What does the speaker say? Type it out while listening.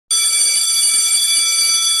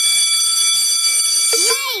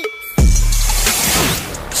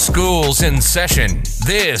School's in session.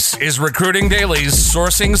 This is Recruiting Daily's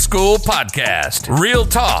Sourcing School podcast. Real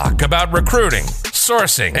talk about recruiting,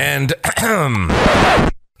 sourcing, and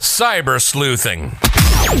cyber sleuthing.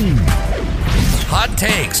 Hot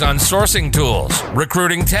takes on sourcing tools,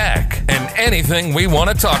 recruiting tech, and anything we want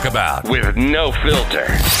to talk about with no filter.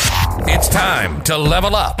 It's time to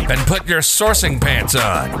level up and put your sourcing pants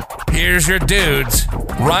on. Here's your dudes,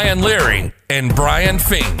 Ryan Leary and Brian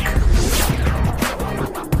Fink.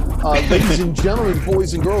 Ladies and gentlemen,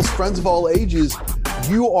 boys and girls, friends of all ages,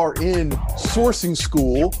 you are in Sourcing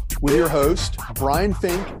School with your host, Brian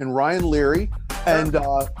Fink and Ryan Leary. And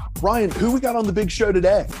Ryan, who we got on the big show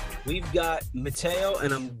today? We've got Matteo,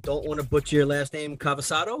 and I don't want to butcher your last name,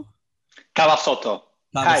 Cavasotto. Cavasotto.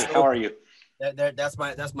 Hi, how are you? That's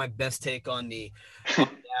my best take on the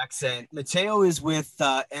accent. Matteo is with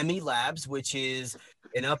Emmy Labs, which is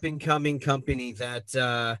an up-and-coming company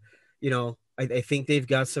that, I think they've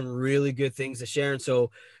got some really good things to share. And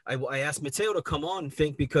so I asked Matteo to come on,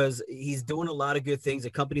 Fink, because he's doing a lot of good things.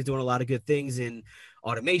 The company's doing a lot of good things in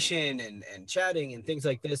automation and chatting and things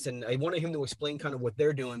like this. And I wanted him to explain kind of what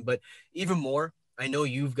they're doing. But even more, I know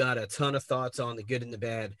you've got a ton of thoughts on the good and the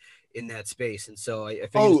bad in that space. And so I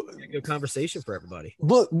think it's a good conversation for everybody.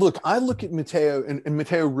 Look, I look at Matteo and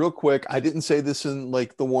Matteo real quick. I didn't say this in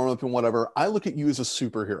like the warm up and whatever. I look at you as a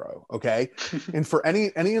superhero. Okay. And for any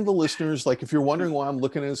of the listeners, like if you're wondering why I'm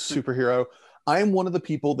looking at a superhero, I am one of the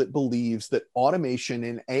people that believes that automation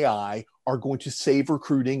and AI are going to save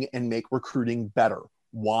recruiting and make recruiting better.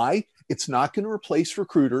 Why? It's not going to replace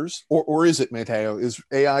recruiters, or is it, Matteo? Is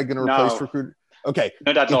AI going to replace recruiters? Okay.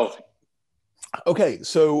 No, that's all. Okay,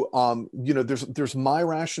 so there's my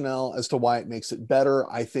rationale as to why it makes it better.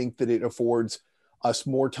 I think that it affords us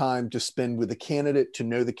more time to spend with the candidate, to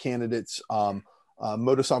know the candidate's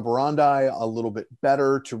modus operandi a little bit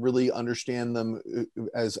better, to really understand them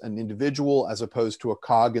as an individual as opposed to a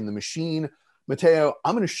cog in the machine. Matteo,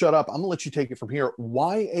 I'm going to shut up. I'm going to let you take it from here.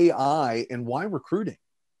 Why AI and why recruiting?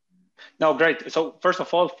 No, great. So first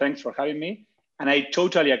of all, thanks for having me. And I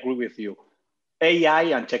totally agree with you. AI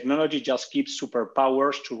and technology just gives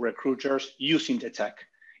superpowers to recruiters using the tech.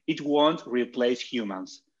 It won't replace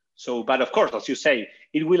humans. But of course, as you say,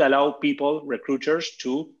 it will allow recruiters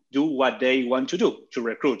to do what they want to do, to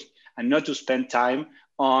recruit, and not to spend time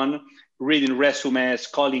on reading resumes,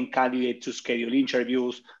 calling candidates to schedule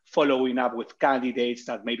interviews, following up with candidates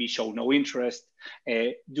that maybe show no interest,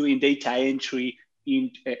 doing data entry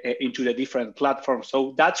into the different platforms.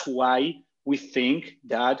 So that's why we think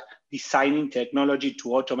that designing technology to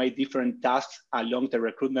automate different tasks along the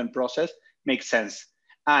recruitment process makes sense.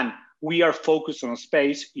 And we are focused on a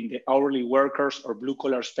space in the hourly workers or blue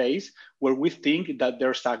collar space where we think that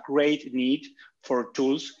there's a great need for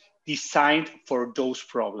tools designed for those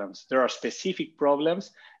problems. There are specific problems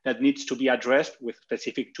that needs to be addressed with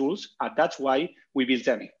specific tools, and that's why we built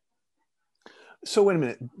Emmy. So wait a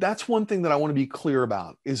minute. That's one thing that I want to be clear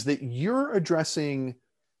about is that you're addressing,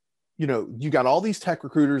 you got all these tech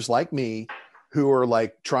recruiters like me who are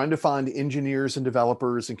like trying to find engineers and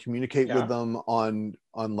developers and communicate with them on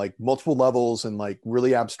like multiple levels and like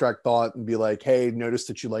really abstract thought and be like, hey, notice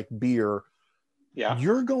that you like beer. Yeah.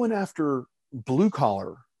 You're going after blue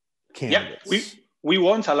collar candidates. Yeah, we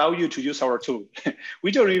won't allow you to use our tool. We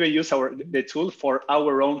don't even use the tool for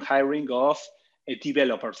our own hiring of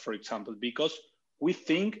developers, for example, because we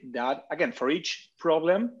think that, again, for each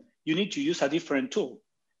problem, you need to use a different tool.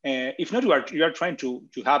 If not, you are trying to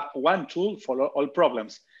have one tool for all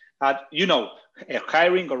problems.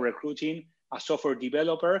 Hiring or recruiting a software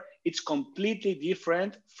developer, it's completely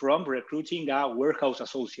different from recruiting a warehouse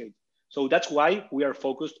associate. So that's why we are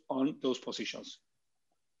focused on those positions.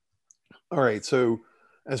 All right. So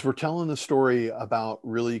as we're telling the story about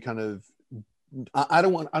really kind of, I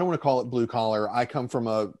don't want to call it blue collar. I come from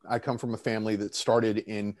a family that started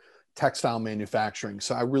in textile manufacturing.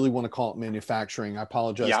 So I really want to call it manufacturing. I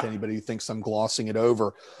apologize to anybody who thinks I'm glossing it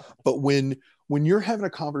over. But when you're having a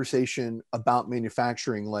conversation about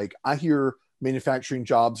manufacturing, like I hear manufacturing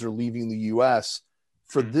jobs are leaving the US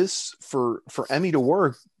for Emmy to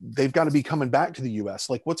work, they've got to be coming back to the US.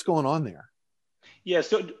 Like what's going on there? Yeah.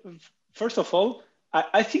 So first of all,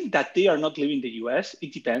 I think that they are not leaving the US.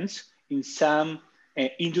 It depends. In some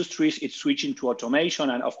industries, it's switching to automation.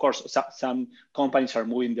 And of course, some companies are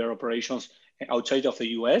moving their operations outside of the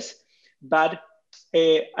US. But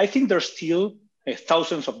I think there's still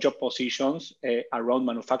thousands of job positions around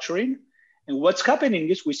manufacturing. And what's happening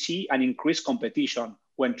is we see an increased competition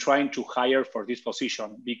when trying to hire for this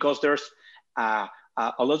position because there's a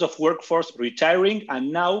lot of workforce retiring.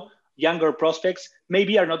 And now younger prospects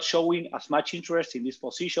maybe are not showing as much interest in these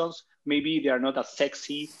positions. Maybe they are not as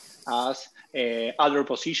sexy as other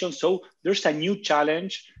positions. So there's a new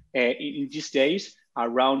challenge in these days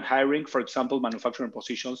around hiring, for example, manufacturing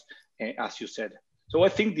positions, as you said. So I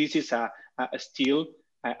think this is still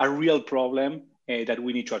a real problem that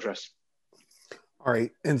we need to address. All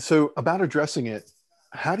right. And so about addressing it,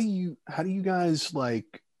 how do you guys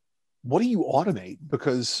what do you automate?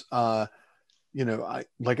 Because,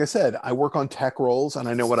 like I said, I work on tech roles and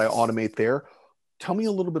I know what I automate there. Tell me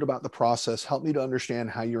a little bit about the process. Help me to understand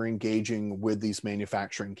how you're engaging with these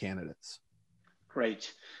manufacturing candidates.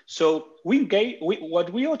 Great. So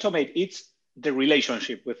what we automate, it's the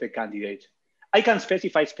relationship with the candidate. I can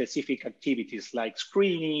specify specific activities like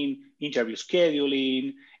screening, interview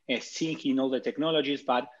scheduling, syncing all the technologies,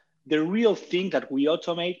 but the real thing that we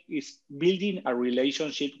automate is building a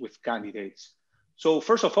relationship with candidates. So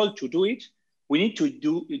first of all, to do it, we need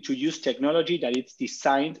to use technology that is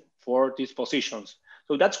designed for these positions.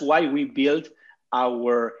 So that's why we build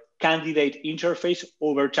our candidate interface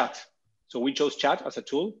over chat. So we chose chat as a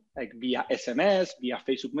tool, like via SMS, via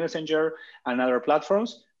Facebook Messenger, and other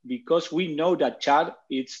platforms, because we know that chat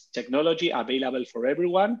is technology available for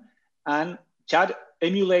everyone, and chat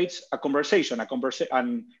emulates a conversation,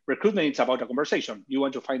 and recruitment is about a conversation. You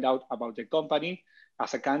want to find out about the company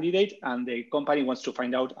as a candidate, and the company wants to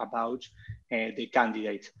find out about the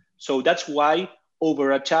candidate. So that's why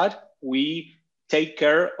over a chat, we take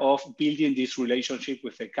care of building this relationship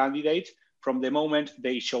with the candidate from the moment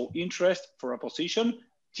they show interest for a position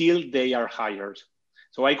till they are hired.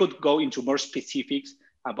 So I could go into more specifics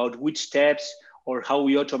about which steps or how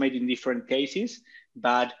we automate in different cases,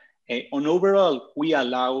 but on overall, we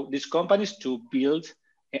allow these companies to build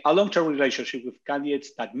a long-term relationship with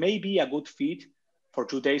candidates that may be a good fit for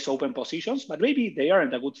today's open positions, but maybe they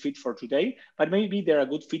aren't a good fit for today, but maybe they're a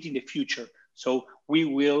good fit in the future. So we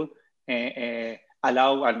will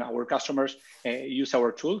allow and our customers use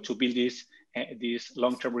our tool to build this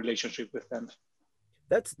long-term relationship with them.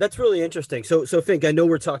 That's really interesting. So Fink, I know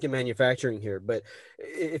we're talking manufacturing here, but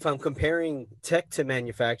if I'm comparing tech to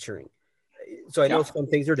manufacturing, so I know some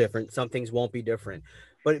things are different, some things won't be different.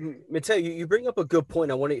 But Mateo, you bring up a good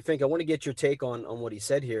point. I want to get your take on what he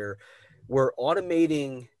said here. We're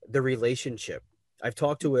automating the relationship. I've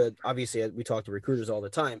talked to obviously we talk to recruiters all the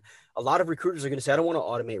time. A lot of recruiters are going to say, I don't want to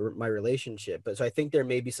automate my relationship. But so I think there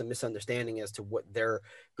may be some misunderstanding as to what they're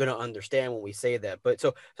going to understand when we say that. But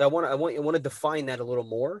so I want to define that a little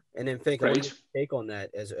more, and then Fink, I want to take on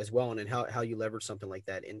that as well, and then how you leverage something like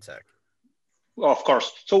that in tech. Well, of course.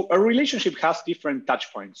 So a relationship has different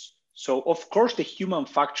touch points. So of course, the human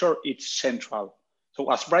factor is central. So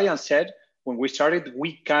as Brian said, when we started,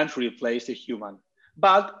 we can't replace the human.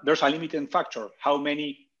 But there's a limiting factor, how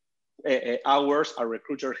many hours a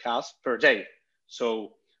recruiter has per day.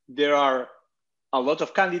 So there are a lot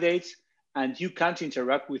of candidates, and you can't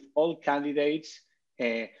interact with all candidates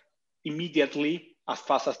immediately as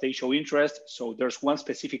fast as they show interest. So there's one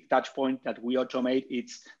specific touch point that we automate.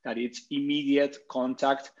 It's immediate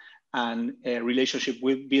contact and a relationship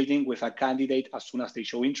with building with a candidate as soon as they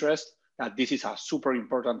show interest. That this is a super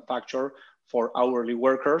important factor for hourly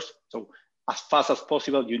workers. So as fast as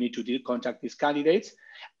possible, you need to contact these candidates.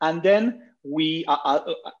 And then we,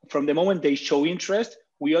 from the moment they show interest,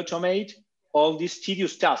 we automate all these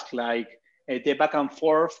tedious tasks like the back and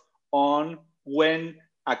forth on when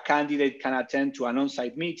a candidate can attend to an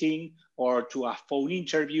on-site meeting or to a phone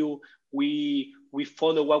interview. We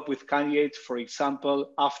follow up with candidates, for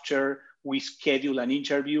example, after we schedule an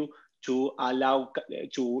interview to allow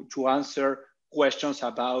to answer questions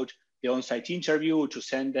about the on-site interview, to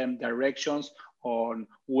send them directions on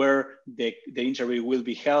where the interview will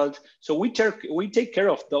be held. So we take care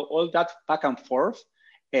of all that back and forth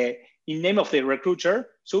in name of the recruiter,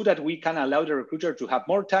 so that we can allow the recruiter to have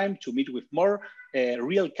more time to meet with more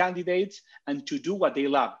real candidates and to do what they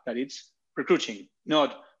love, that it's recruiting,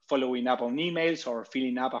 not following up on emails or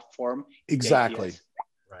filling up a form. Exactly.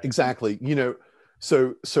 Right. Exactly.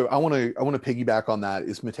 So I want to piggyback on that.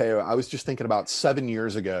 Is Mateo, I was just thinking about 7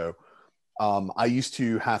 years ago, I used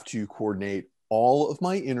to have to coordinate all of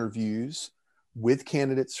my interviews with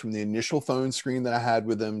candidates from the initial phone screen that I had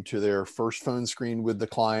with them to their first phone screen with the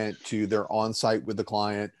client to their on-site with the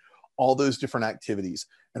client, all those different activities.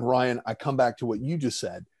 And Ryan, I come back to what you just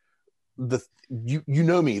said. You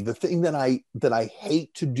know me, the thing that I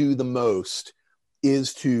hate to do the most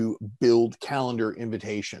is to build calendar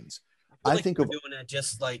invitations. I think of doing that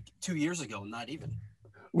just like 2 years ago, not even.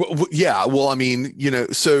 Well, yeah. Well, I mean,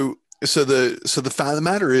 so the fact of the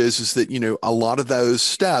matter is that, a lot of those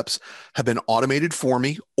steps have been automated for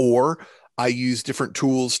me, or I use different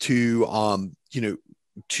tools to,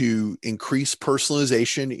 to increase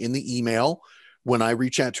personalization in the email. When I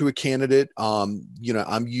reach out to a candidate, I'm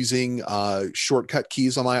using shortcut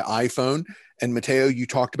keys on my iPhone. And Mateo, you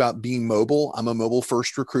talked about being mobile. I'm a mobile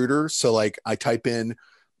first recruiter. So like I type in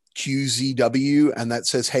QZW and that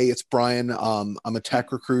says, hey, it's Brian. I'm a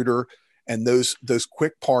tech recruiter. And those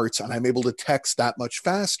quick parts, and I'm able to text that much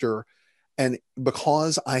faster. And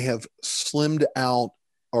because I have slimmed out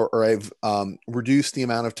or I've reduced the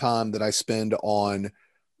amount of time that I spend on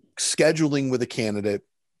scheduling with a candidate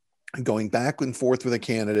and going back and forth with a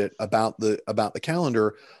candidate about the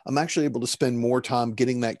calendar, I'm actually able to spend more time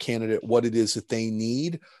getting that candidate what it is that they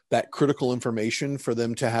need, that critical information for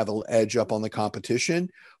them to have an edge up on the competition,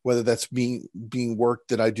 whether that's being work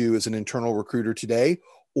that I do as an internal recruiter today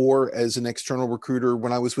or as an external recruiter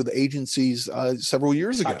when I was with agencies several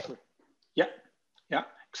years ago. Yeah,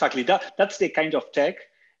 exactly. That's the kind of tech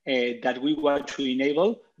that we want to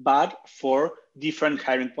enable, but for different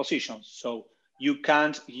hiring positions. So you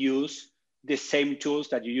can't use the same tools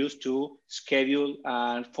that you use to schedule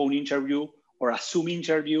a phone interview or a Zoom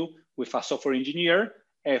interview with a software engineer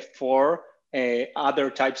for other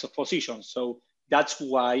types of positions. So that's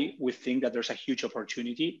why we think that there's a huge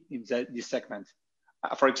opportunity in this segment.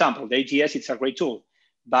 For example, the ATS, it's a great tool,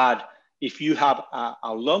 but if you have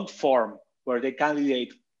a long form where the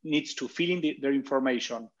candidate needs to fill in their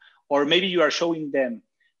information, or maybe you are showing them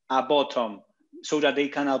a button so that they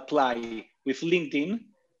can apply with LinkedIn,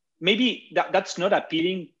 maybe that's not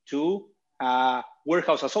appealing to a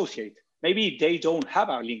warehouse associate. Maybe they don't have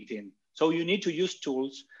a LinkedIn. So you need to use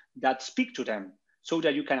tools that speak to them so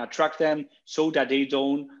that you can attract them, so that they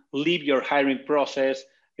don't leave your hiring process,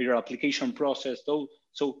 your application process.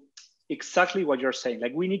 So exactly what you're saying,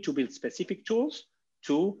 like we need to build specific tools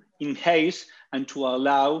to enhance and to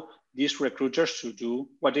allow these recruiters to do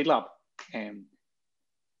what they love.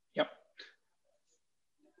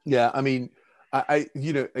 Yeah, I mean,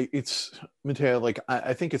 it's Mateo, like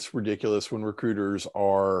I think it's ridiculous when recruiters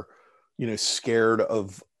are, scared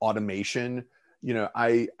of automation.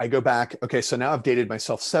 I go back, okay, so now I've dated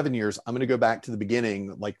myself 7 years. I'm going to go back to the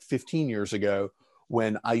beginning, like 15 years ago,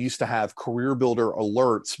 when I used to have Career Builder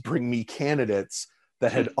alerts bring me candidates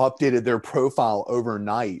that had updated their profile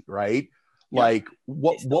overnight, right? Yeah. Like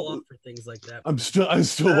what for things like that. I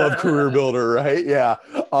still love Career Builder, right? Yeah.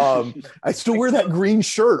 I still wear that green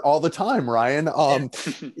shirt all the time, Ryan.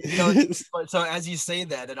 So as you say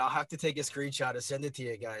that, and I'll have to take a screenshot and send it to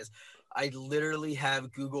you guys. I literally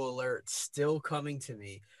have Google alerts still coming to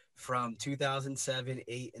me from 2007,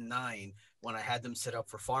 8, and 9 when I had them set up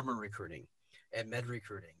for farmer recruiting and med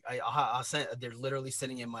recruiting. I'll send. They're literally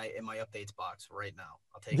sitting in my updates box right now.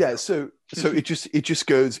 I'll take. Yeah. So it just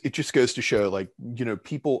goes to show, like,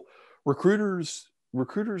 recruiters,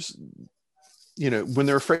 when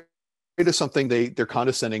they're afraid of something, they're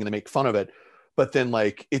condescending and they make fun of it. But then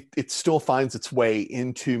like it still finds its way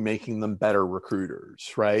into making them better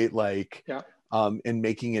recruiters, right? Like, and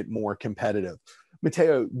making it more competitive.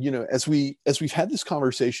 Mateo, as we've had this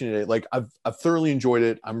conversation today, like I've thoroughly enjoyed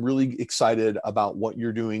it. I'm really excited about what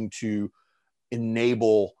you're doing to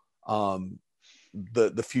enable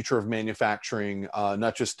the future of manufacturing,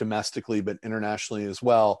 not just domestically but internationally as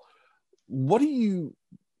well. What do you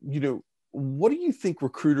think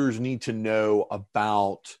recruiters need to know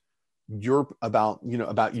about your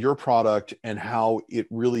product and how it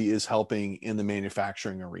really is helping in the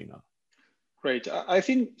manufacturing arena? Great. I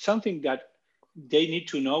think something that they need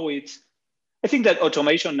to know I think that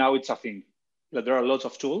automation now it's a thing, that there are lots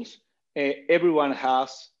of tools. Everyone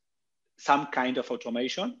has some kind of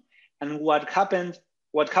automation. And what happens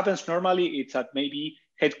normally is that maybe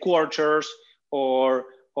headquarters or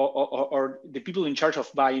the people in charge of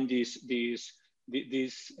buying these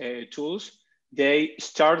tools, they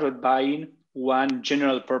started buying one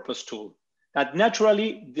general purpose tool that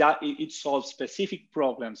naturally it solves specific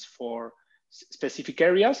problems for specific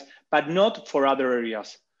areas, but not for other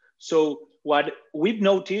areas. So what we've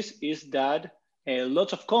noticed is that a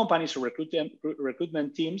lot of companies,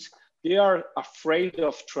 recruitment teams, they are afraid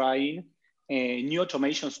of trying new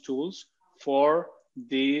automation tools for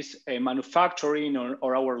these manufacturing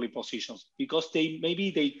or hourly positions, because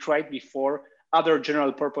they tried before other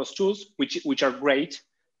general purpose tools, which are great.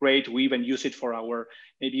 We even use it for our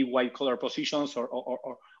maybe white collar positions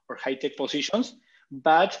or high tech positions,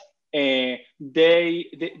 but they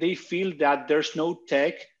feel that there's no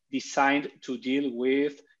tech designed to deal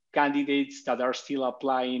with candidates that are still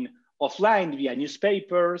applying offline via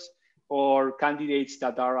newspapers, or candidates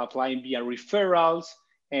that are applying via referrals,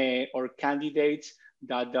 or candidates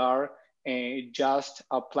that are just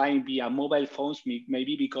applying via mobile phones,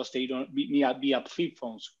 maybe because they don't, via flip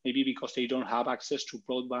phones, maybe because they don't have access to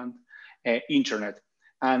broadband internet.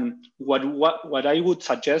 And what I would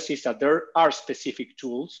suggest is that there are specific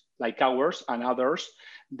tools like ours and others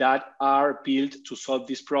that are built to solve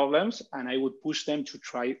these problems. And I would push them to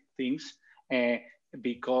try things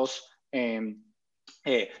because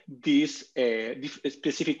these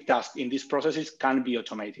specific tasks in these processes can be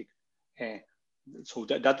automated. So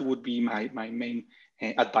that would be my main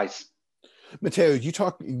advice. Mateo, you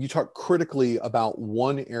talk critically about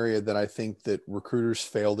one area that I think that recruiters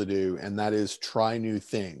fail to do, and that is try new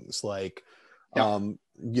things. Like,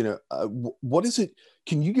 what is it?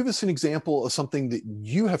 Can you give us an example of something that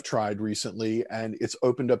you have tried recently and it's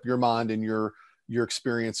opened up your mind and your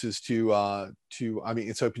experiences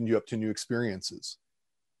it's opened you up to new experiences?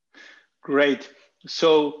 Great.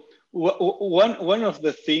 So one of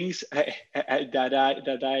the things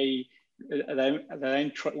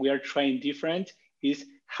we are trying different is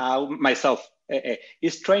how myself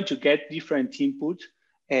is trying to get different input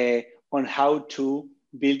on how to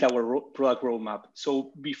build our product roadmap.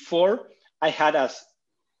 So before I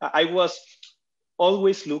was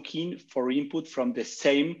always looking for input from the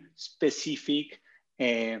same specific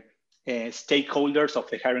stakeholders of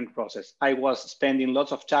the hiring process. I was spending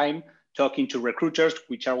lots of time talking to recruiters,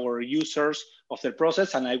 which are our users of the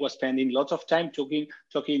process, and I was spending lots of time talking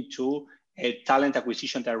to talent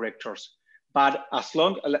acquisition directors. But as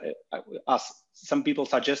long as some people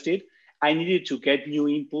suggested, I needed to get new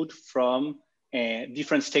input from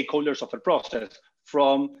different stakeholders of the process,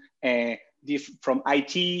 from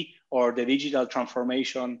IT or the digital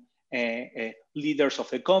transformation leaders of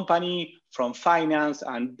the company, from finance,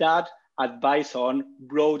 and that advice on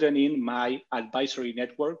broadening my advisory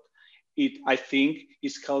network, I think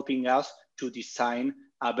is helping us to design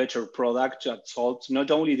a better product that solves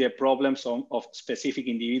not only the problems of specific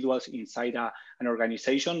individuals inside an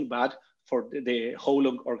organization, but for the whole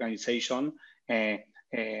organization, for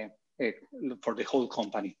the whole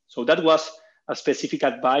company. So that was a specific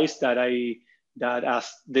advice that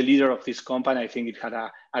as the leader of this company, I think it had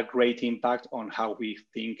a great impact on how we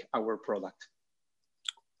think our product.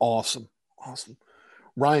 Awesome.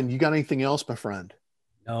 Ryan, you got anything else, my friend?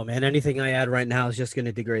 No, man, anything I add right now is just going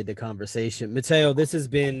to degrade the conversation. Mateo, this has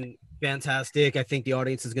been fantastic. I think the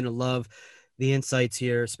audience is going to love the insights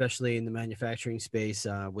here, especially in the manufacturing space,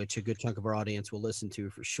 which a good chunk of our audience will listen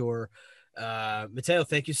to for sure. Mateo,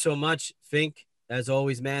 thank you so much. Fink, as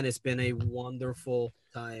always, man, it's been a wonderful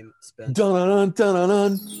time spent. Dun-dun-dun,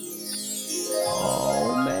 dun-dun-dun.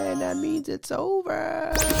 Oh, man, that means it's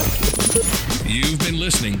over. You've been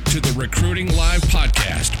listening to the Recruiting Live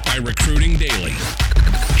podcast by Recruiting Daily.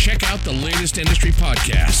 Check out the latest industry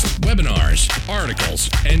podcasts, webinars, articles,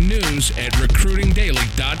 and news at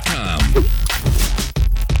recruitingdaily.com.